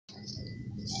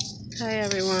Hi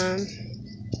everyone,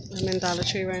 I'm in Dollar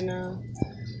Tree right now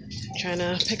trying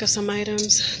to pick up some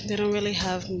items. They don't really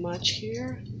have much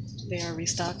here. They are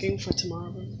restocking for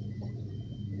tomorrow.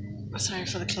 Sorry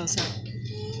for the close up.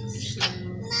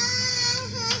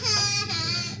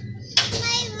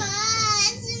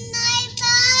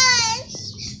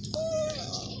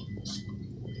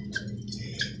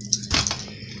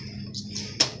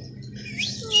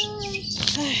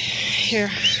 Here.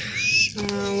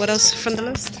 What else from the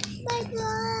list?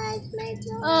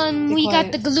 We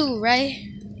got the glue, right?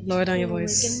 Lower down your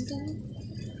voice.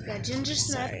 Got ginger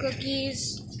snap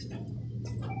cookies,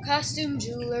 costume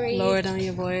jewelry. Lower down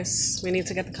your voice. We need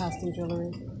to get the costume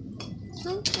jewelry.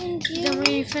 Then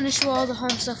we finish with all the home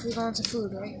stuff. We go into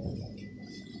food, right?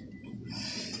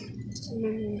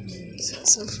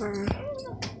 So far,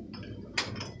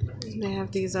 they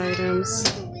have these items.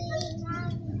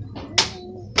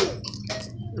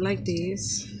 I like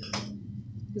these.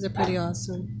 These are pretty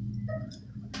awesome.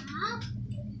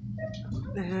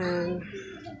 And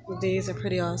these are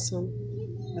pretty awesome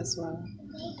as well.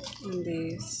 And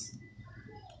these.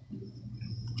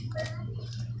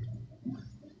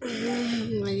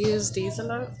 I use these a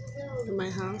lot in my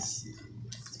house.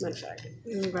 As a matter of fact,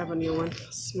 let me grab a new one.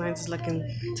 Mine's looking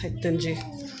type dingy.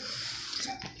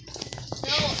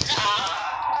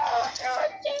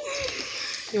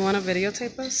 You want to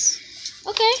videotape us?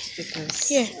 Okay. Because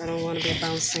Here. I don't want to be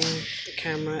bouncing the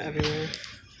camera everywhere.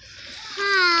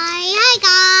 Hi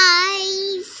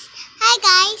guys. Hi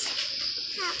guys.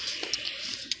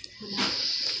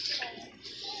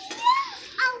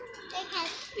 Oh, okay.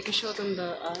 You can show them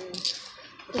the aisle.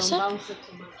 But This don't one? bounce it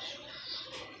too much.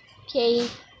 Okay.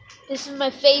 This is my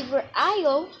favorite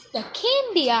aisle, the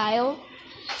candy aisle.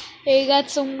 They got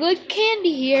some good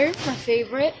candy here. My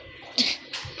favorite.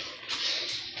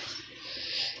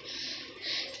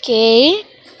 Okay.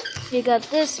 You got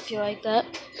this if you like that.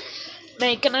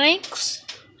 Mike and Ike's.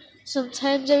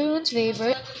 Sometimes everyone's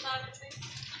favorite.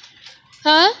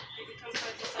 Huh?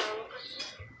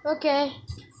 Okay.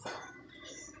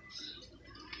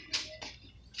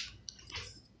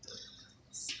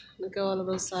 Look at all of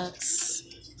those socks.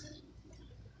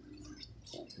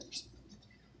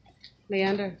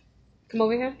 Leander, come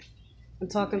over here. I'm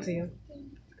talking to you.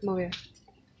 Come over here.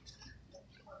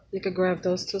 You could grab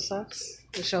those two socks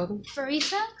and show them. Furry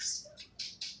socks?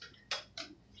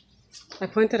 I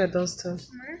pointed at those two.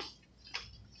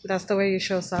 That's the way you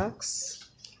show socks.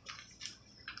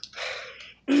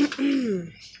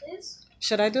 This?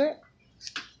 Should I do it?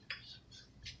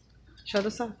 Show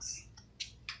the socks.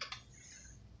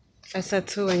 I said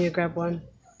two and you grab one.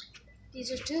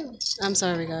 These are two. I'm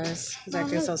sorry, guys. It's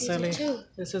acting look, so these are silly. two.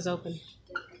 This is open.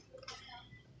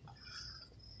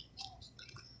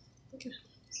 Okay.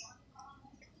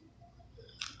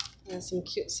 There's some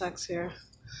cute socks here.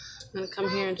 I'm gonna come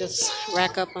here and just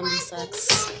rack up on these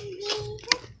socks.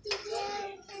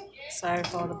 Sorry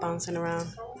for all the bouncing around.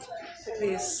 Look at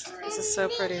these. This is so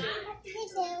pretty.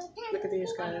 Look at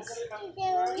these, guys.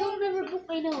 Don't never book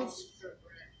my nose.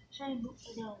 Try and book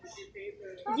my nose.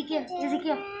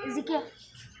 Ezekiel.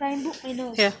 Try and book my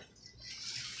nose. Here.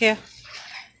 Here.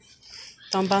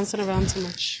 Don't bounce it around too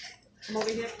much. Come over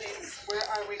here, please. Where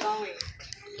are we going?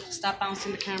 Stop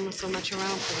bouncing the camera so much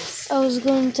around, please. I was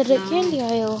going to the No. candy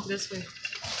aisle. This way.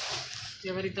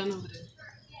 You're already done over there.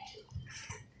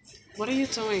 What are you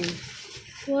doing?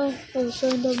 What? I was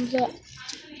showing them that.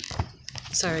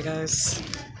 Sorry, guys.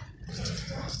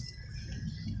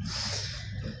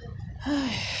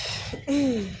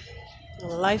 The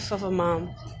life of a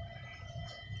mom.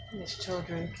 These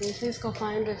children. Can you please go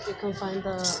find if you can find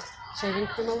the shaving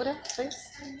cream over there, please?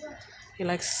 He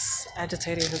likes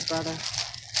agitating his brother.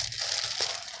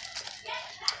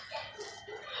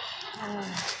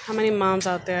 How many moms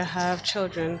out there have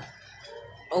children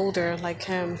older like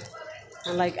him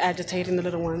and like agitating the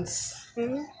little ones?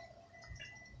 Hmm?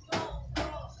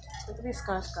 Look at these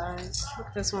scarves, guys. Look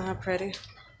at this one, how pretty.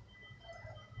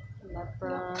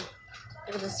 Leopard.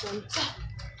 Look at this one.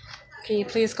 Can you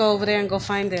please go over there and go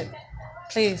find it?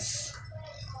 Please.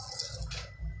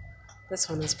 This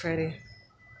one is pretty.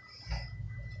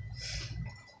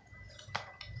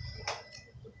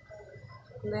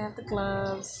 And they have the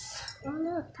gloves. Oh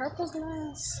look, purple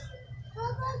gloves.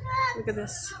 Look at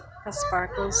this. Has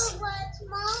sparkles.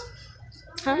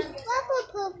 Huh?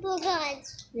 Purple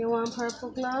guys. You want purple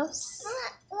gloves?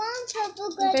 One purple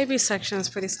The guys. baby section is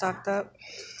pretty stocked up.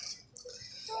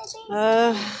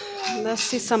 Let's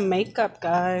see some makeup,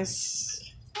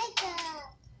 guys.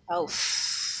 Oh,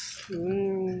 I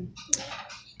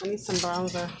need some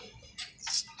bronzer.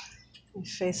 My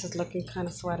face is looking kind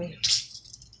of sweaty.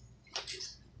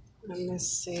 Let me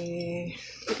see.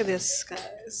 Look at this,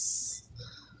 guys.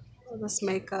 All this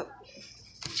makeup.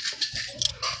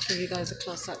 Give you guys a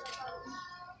close up.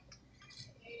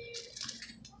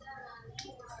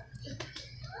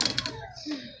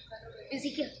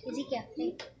 Ezekiel,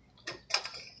 hey.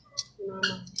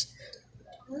 Mama.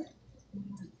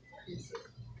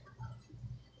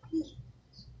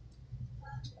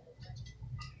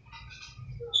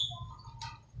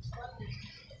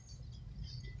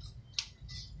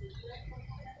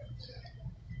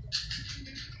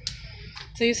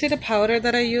 So you see the powder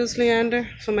that I use, Leander,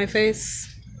 for my face?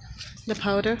 The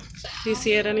powder? Do you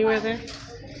see it anywhere there?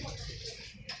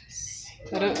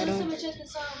 I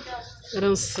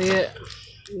don't see it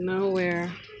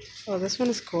nowhere. Oh, this one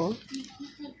is cool.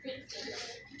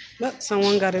 But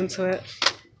someone got into it.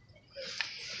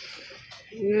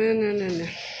 No.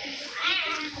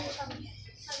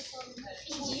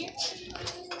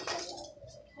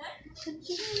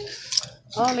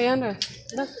 Oh, Leander,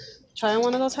 look. Try on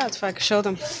one of those hats if I could show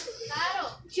them.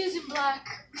 Choosing black.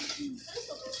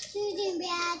 Shooting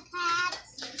bad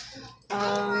cats.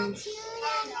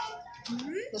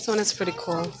 This one is pretty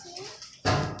cool.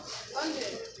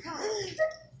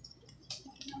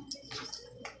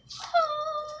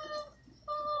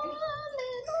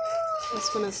 This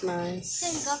one is nice.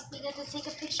 There you go. You get to take a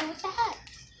picture with the hat.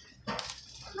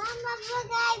 Mama,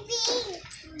 look at me.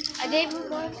 I gave him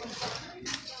one.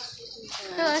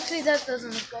 No, actually, that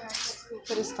doesn't look good.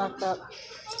 Pretty stocked up.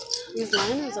 These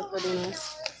liners are pretty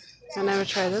nice. I never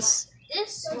tried this.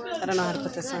 This one. I don't know how to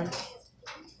put this on.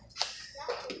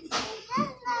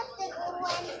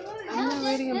 I'm not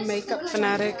really a makeup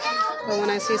fanatic, but when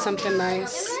I see something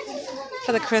nice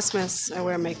for the Christmas, I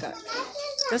wear makeup.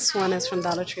 This one is from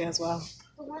Dollar Tree as well.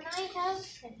 The one I have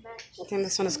can match. I think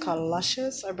this one is called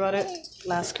Luscious. I brought it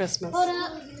last Christmas. Hold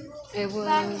up. It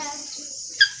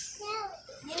was...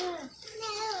 Yeah.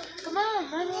 Come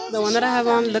on, man. The one that I have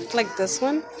on looked like this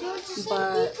one,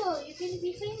 but People, you can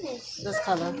be famous. this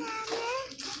color.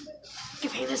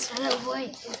 You're famous, little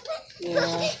boy. Yeah.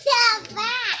 So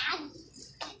bad.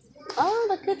 Oh,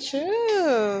 look at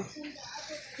you.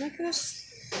 Look at this.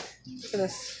 Look at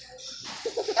this.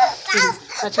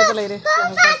 I tried the lady.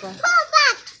 Pull back.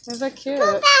 Is that cute?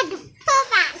 Pull back.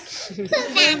 Are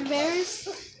you embarrassed?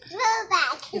 Pull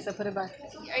back. Yes, I put it back.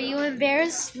 Are you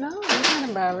embarrassed? No, I'm not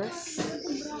embarrassed.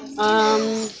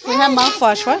 We have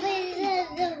mouthwash, what? This is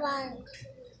the one.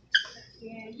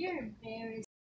 Yeah, you're embarrassed.